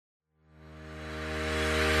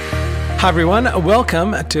Hi everyone,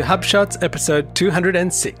 welcome to HubShots episode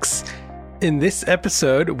 206. In this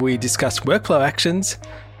episode, we discuss workflow actions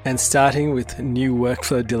and starting with new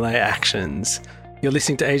workflow delay actions. You're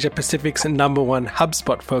listening to Asia Pacific's #1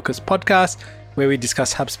 HubSpot-focused podcast, where we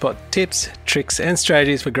discuss HubSpot tips, tricks, and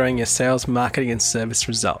strategies for growing your sales, marketing, and service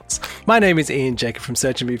results. My name is Ian Jacob from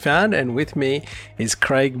Search and Be Found, and with me is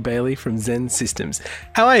Craig Bailey from Zen Systems.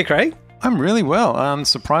 How are you, Craig? I'm really well. I'm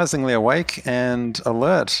surprisingly awake and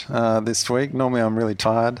alert this week. Normally I'm really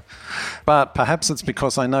tired, but perhaps it's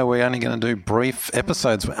because I know we're only going to do brief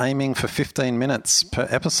episodes. We're aiming for 15 minutes per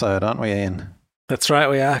episode, aren't we, Ian? That's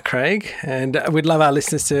right, we are, Craig. And we'd love our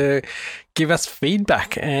listeners to give us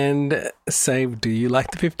feedback and say, do you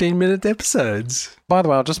like the 15-minute episodes? By the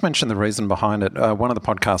way, I'll just mention the reason behind it. One of the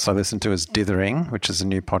podcasts I listen to is Dithering, which is a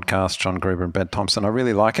new podcast, John Gruber and Bed Thompson. I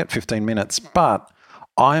really like it, 15 minutes, but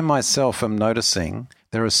I myself am noticing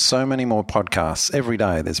there are so many more podcasts. Every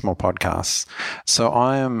day there's more podcasts. So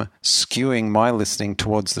I am skewing my listening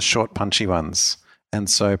towards the short, punchy ones. And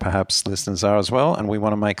so perhaps listeners are as well. And we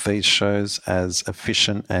want to make these shows as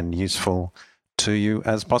efficient and useful to you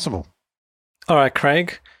as possible. All right,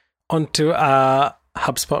 Craig, on to our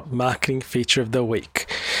HubSpot marketing feature of the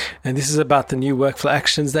week. And this is about the new workflow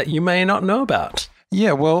actions that you may not know about.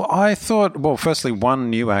 Yeah, well, I thought, firstly, one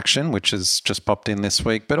new action, which has just popped in this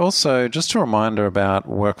week, but also just a reminder about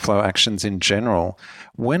workflow actions in general.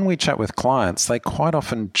 When we chat with clients, they quite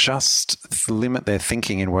often just limit their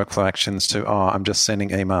thinking in workflow actions to, I'm just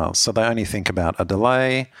sending emails. So they only think about a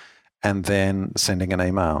delay and then sending an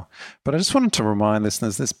email. But I just wanted to remind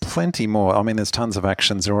listeners, there's plenty more. I mean, there's tons of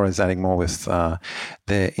actions. They're always adding more with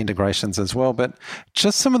their integrations as well. But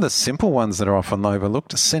just some of the simple ones that are often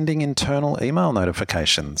overlooked, sending internal email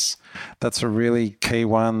notifications. That's a really key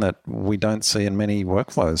one that we don't see in many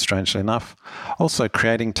workflows, strangely enough. Also,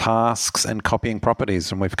 creating tasks and copying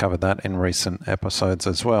properties, and we've covered that in recent episodes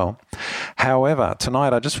as well. However,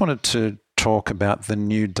 tonight I just wanted to talk about the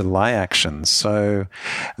new delay actions. So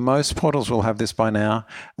most portals will have this by now.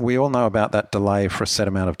 We all know about that delay for a set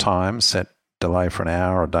amount of time, set delay for an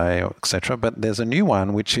hour, a day, etc. But there's a new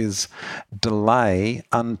one which is delay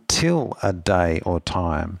until a day or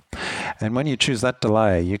time. And when you choose that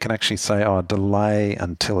delay, you can actually say, delay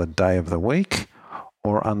until a day of the week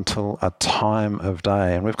or until a time of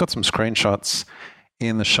day. And we've got some screenshots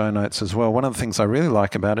in the show notes as well. One of the things I really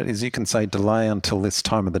like about it is you can say delay until this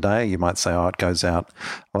time of the day. You might say, it goes out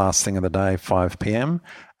last thing of the day, 5 p.m.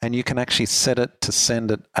 And you can actually set it to send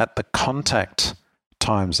it at the contact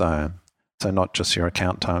time zone. So not just your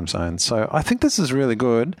account time zone. So I think this is really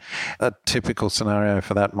good. A typical scenario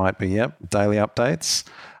for that might be, daily updates.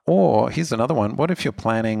 Or here's another one. What if you're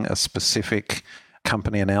planning a specific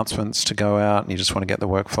company announcements to go out and you just want to get the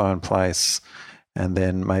workflow in place? And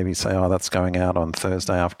then maybe say, that's going out on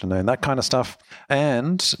Thursday afternoon, that kind of stuff.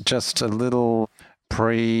 And just a little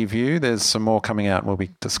preview, there's some more coming out. We'll be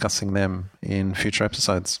discussing them in future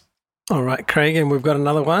episodes. All right, Craig, and we've got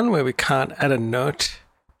another one where we can't add a note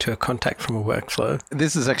to a contact from a workflow.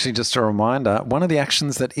 This is actually just a reminder. One of the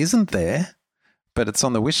actions that isn't there, but it's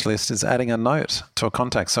on the wish list, is adding a note to a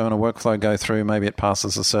contact. So in a workflow go through, maybe it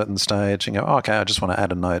passes a certain stage and you go, okay, I just want to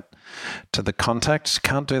add a note to the contact.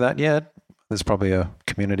 Can't do that yet. There's probably a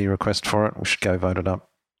community request for it. We should go vote it up.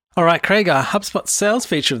 All right, Craig, our HubSpot sales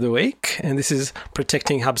feature of the week, and this is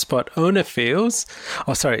protecting HubSpot owner fields.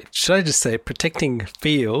 Should I just say protecting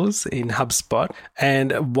fields in HubSpot?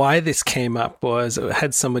 And why this came up was I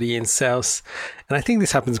had somebody in sales, and I think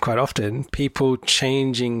this happens quite often, people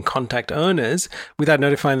changing contact owners without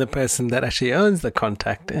notifying the person that actually owns the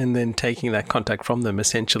contact and then taking that contact from them,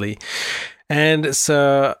 essentially. And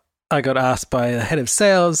so I got asked by the head of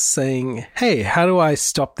sales saying, hey, how do I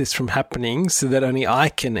stop this from happening so that only I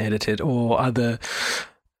can edit it or other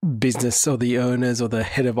business or the owners or the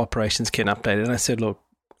head of operations can update it? And I said, look,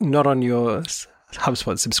 not on your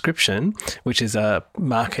HubSpot subscription, which is a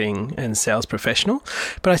marketing and sales professional.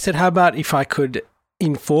 But I said, how about if I could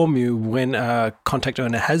inform you when a contact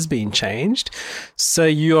owner has been changed so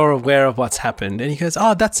you're aware of what's happened? And he goes,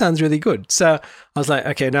 that sounds really good. So I was like,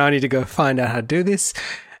 okay, now I need to go find out how to do this.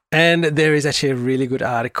 And there is actually a really good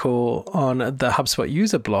article on the HubSpot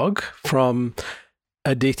user blog from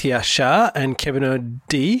Aditya Shah and Kevin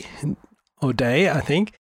O'Day, I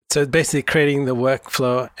think. So basically creating the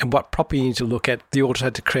workflow and what property you need to look at. You also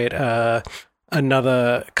had to create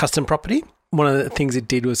another custom property. One of the things it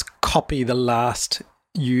did was copy the last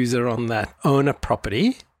user on that owner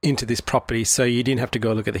property into this property so you didn't have to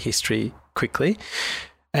go look at the history quickly.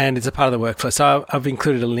 And it's a part of the workflow. So I've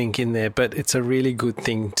included a link in there, but it's a really good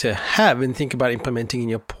thing to have and think about implementing in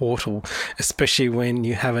your portal, especially when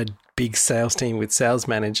you have a big sales team with sales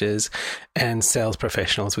managers and sales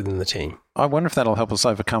professionals within the team. I wonder if that'll help us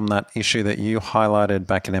overcome that issue that you highlighted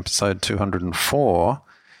back in episode 204,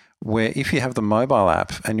 where if you have the mobile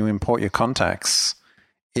app and you import your contacts,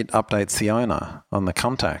 it updates the owner on the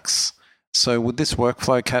contacts. So would this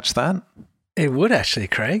workflow catch that? It would actually,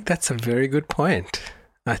 Craig. That's a very good point.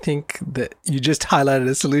 I think that you just highlighted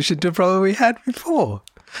a solution to a problem we had before.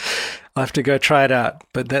 I'll have to go try it out,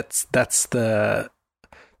 but that's the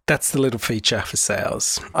little feature for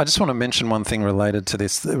sales. I just want to mention one thing related to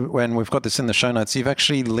this. When we've got this in the show notes, you've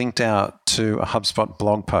actually linked out to a HubSpot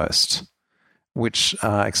blog post, which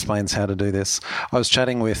explains how to do this. I was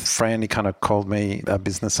chatting with Fran. He kind of called me a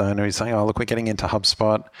business owner. He's saying, oh, look, we're getting into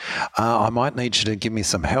HubSpot. I might need you to give me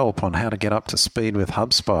some help on how to get up to speed with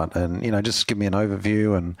HubSpot and, just give me an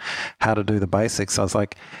overview and how to do the basics. I was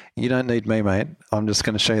like, you don't need me, mate. I'm just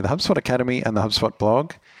going to show you the HubSpot Academy and the HubSpot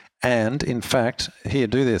blog. And in fact, here,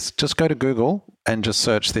 do this. Just go to Google and just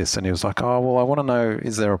search this. And he was like, oh, well, I want to know,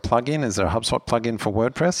 is there a plugin? Is there a HubSpot plugin for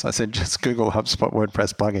WordPress? I said, just Google HubSpot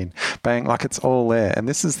WordPress plugin. Bang, like it's all there. And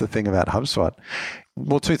this is the thing about HubSpot.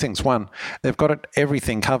 Well, two things. One, they've got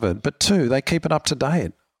everything covered. But two, they keep it up to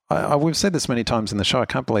date. We've said this many times in the show. I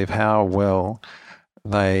can't believe how well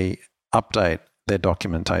they update their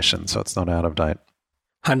documentation so it's not out of date.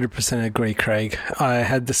 100% agree, Craig. I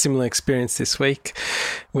had the similar experience this week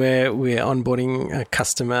where we're onboarding a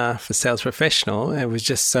customer for Sales Professional. It was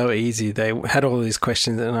just so easy. They had all these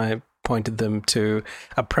questions and I pointed them to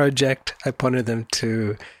a project. I pointed them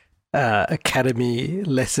to Academy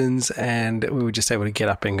lessons and we were just able to get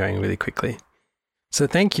up and going really quickly. So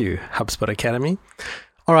thank you, HubSpot Academy.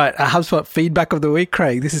 All right, a HubSpot feedback of the week,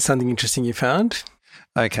 Craig. This is something interesting you found.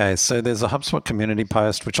 Okay, so there's a HubSpot community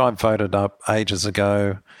post, which I voted up ages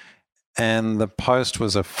ago, and the post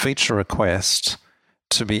was a feature request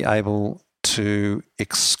to be able to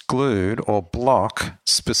exclude or block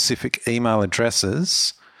specific email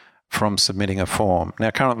addresses from submitting a form.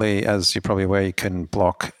 Now, currently, as you're probably aware, you can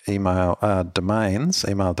block email domains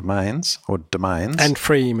or domains. And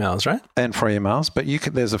free emails, right? And free emails, but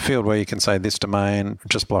there's a field where you can say this domain,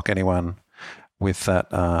 just block anyone with that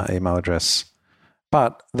email address.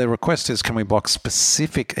 But the request is, can we block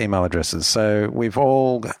specific email addresses? So we've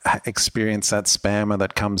all experienced that spammer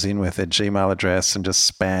that comes in with their Gmail address and just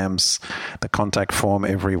spams the contact form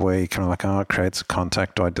every week. And I'm like, oh, it creates a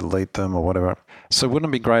contact. Do I delete them or whatever? So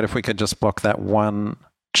wouldn't it be great if we could just block that one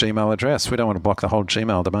Gmail address? We don't want to block the whole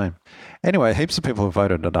Gmail domain. Anyway, heaps of people have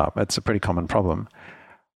voted it up. It's a pretty common problem.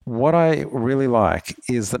 What I really like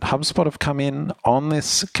is that HubSpot have come in on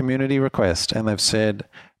this community request and they've said,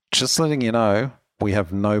 just letting you know, we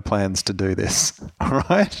have no plans to do this, all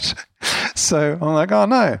right? So I'm like, oh,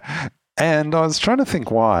 no. And I was trying to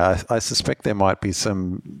think why. I suspect there might be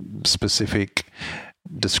some specific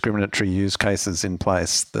discriminatory use cases in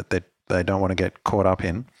place that they don't want to get caught up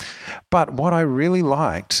in. But what I really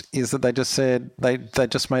liked is that they just said, they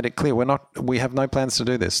just made it clear, we have no plans to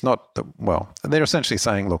do this. They're essentially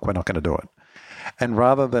saying, look, we're not going to do it. And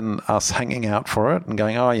rather than us hanging out for it and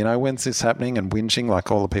going, oh, when's this happening and whinging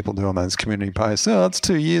like all the people do on those community posts, oh, it's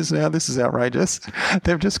 2 years now, this is outrageous.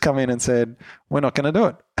 They've just come in and said, we're not going to do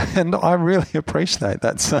it. And I really appreciate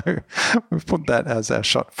that. So we've put that as our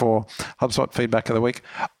shot for HubSpot feedback of the week.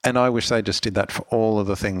 And I wish they just did that for all of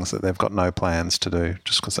the things that they've got no plans to do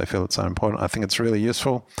just because they feel it's so important. I think it's really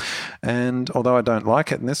useful. And although I don't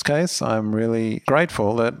like it in this case, I'm really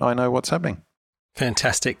grateful that I know what's happening.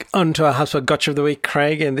 Fantastic. On to our HubSpot Gotcha of the Week,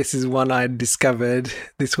 Craig, and this is one I discovered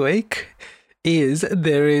this week,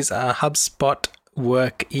 there is a HubSpot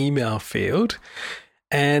work email field.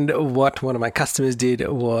 And what one of my customers did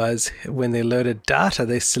was when they loaded data,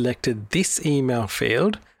 they selected this email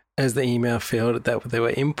field as the email field that they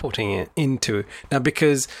were importing it into. Now,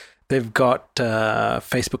 because they've got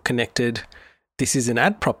Facebook connected, this is an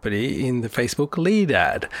ad property in the Facebook lead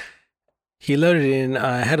ad. He loaded it in,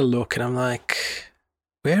 I had a look, and I'm like,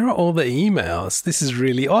 where are all the emails? This is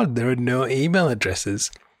really odd. There are no email addresses.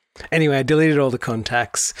 Anyway, I deleted all the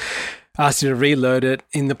contacts, asked you to reload it.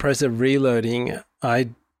 In the process of reloading, I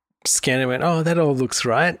scanned it and went, oh, that all looks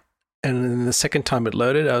right. And then the second time it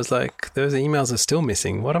loaded, I was like, those emails are still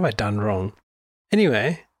missing. What have I done wrong?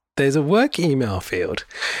 Anyway, there's a work email field.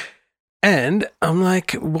 And I'm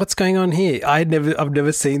like, what's going on here? I've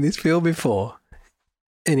never seen this field before.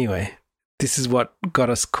 Anyway, this is what got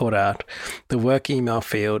us caught out. The work email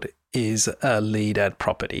field is a lead ad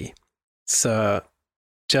property. So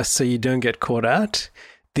just so you don't get caught out,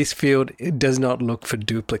 this field does not look for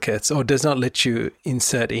duplicates or does not let you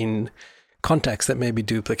insert in contacts that may be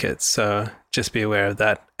duplicates. So just be aware of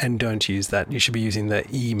that and don't use that. You should be using the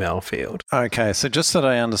email field. Okay, so just so that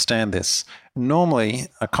I understand this, normally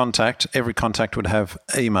every contact would have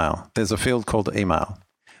email. There's a field called email.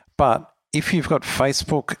 But if you've got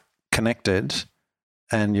Facebook connected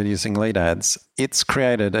and you're using lead ads, it's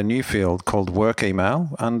created a new field called work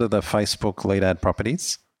email under the Facebook lead ad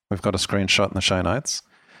properties. We've got a screenshot in the show notes.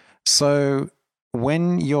 So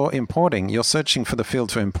when you're importing, you're searching for the field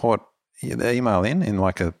to import the email in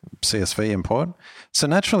like a CSV import. So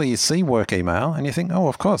naturally you see work email and you think, oh,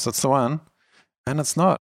 of course, that's the one. And it's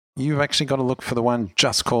not. You've actually got to look for the one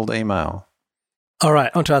just called email. All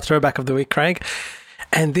right, onto our throwback of the week, Craig.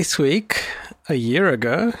 And this week, a year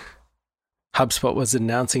ago, HubSpot was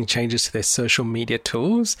announcing changes to their social media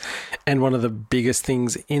tools. And one of the biggest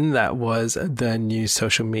things in that was the new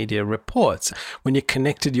social media reports. When you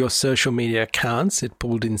connected your social media accounts, it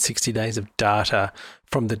pulled in 60 days of data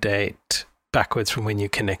from the date backwards from when you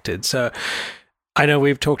connected. So I know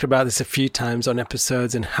we've talked about this a few times on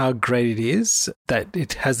episodes and how great it is that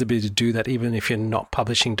it has the ability to do that even if you're not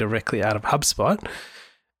publishing directly out of HubSpot.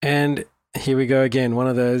 And here we go again, one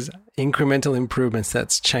of those incremental improvements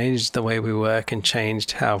that's changed the way we work and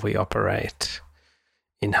changed how we operate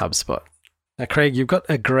in HubSpot. Now, Craig, you've got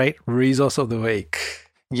a great resource of the week.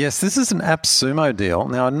 Yes, this is an AppSumo deal.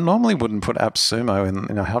 Now, I normally wouldn't put AppSumo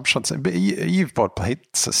in a HubSpot, but you've bought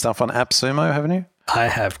heaps of stuff on AppSumo, haven't you? I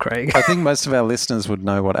have, Craig. I think most of our listeners would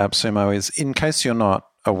know what AppSumo is. In case you're not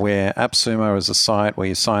aware, AppSumo is a site where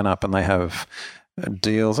you sign up and they have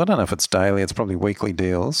deals. I don't know if it's daily, it's probably weekly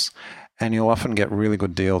deals. And you'll often get really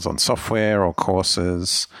good deals on software or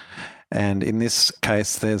courses. And in this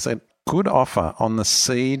case, there's a good offer on the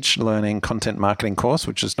Siege Learning Content Marketing course,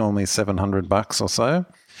 which is normally $700 or so.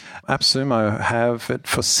 AppSumo have it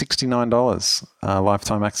for $69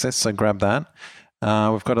 lifetime access, so grab that.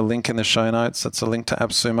 We've got a link in the show notes. That's a link to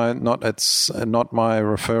AppSumo. It's not my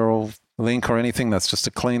referral link or anything. That's just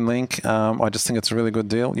a clean link. I just think it's a really good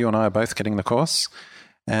deal. You and I are both getting the course.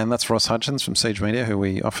 And that's Ross Hutchins from Siege Media, who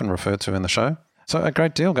we often refer to in the show. So a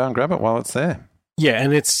great deal. Go and grab it while it's there. Yeah,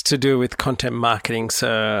 and it's to do with content marketing.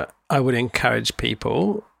 So I would encourage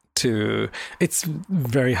people to, it's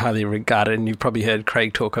very highly regarded, and you've probably heard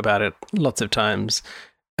Craig talk about it lots of times,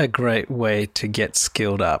 a great way to get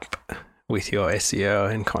skilled up with your SEO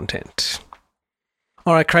and content.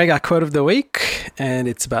 All right, Craig, our quote of the week, and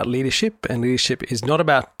it's about leadership. And leadership is not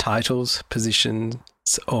about titles, positions,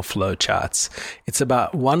 or flow charts. It's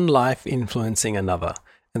about one life influencing another.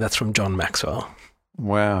 And that's from John Maxwell.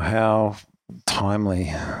 Wow, how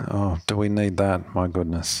timely. Oh, do we need that? My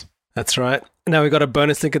goodness. That's right. Now we've got a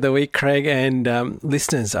bonus link of the week, Craig, and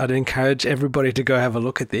listeners, I'd encourage everybody to go have a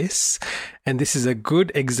look at this. And this is a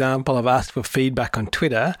good example of asking for feedback on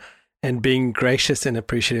Twitter and being gracious and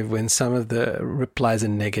appreciative when some of the replies are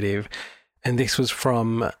negative. And this was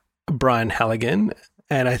from Brian Halligan.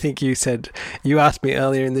 And I think you asked me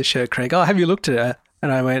earlier in the show, Craig, oh, have you looked at it?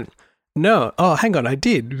 And I went, no. Oh, hang on, I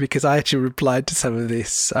did, because I actually replied to some of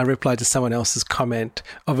this. I replied to someone else's comment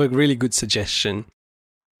of a really good suggestion.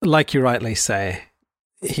 Like you rightly say,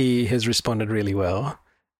 he has responded really well.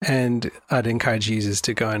 And I'd encourage users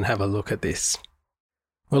to go and have a look at this.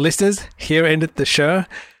 Well, listeners, here ended the show.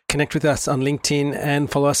 Connect with us on LinkedIn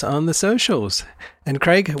and follow us on the socials. And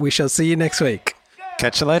Craig, we shall see you next week.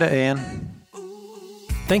 Catch you later, Ian.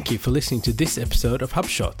 Thank you for listening to this episode of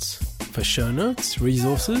HubShots. For show notes,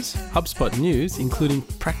 resources, HubSpot news, including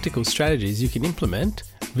practical strategies you can implement,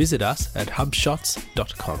 visit us at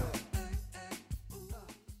hubshots.com.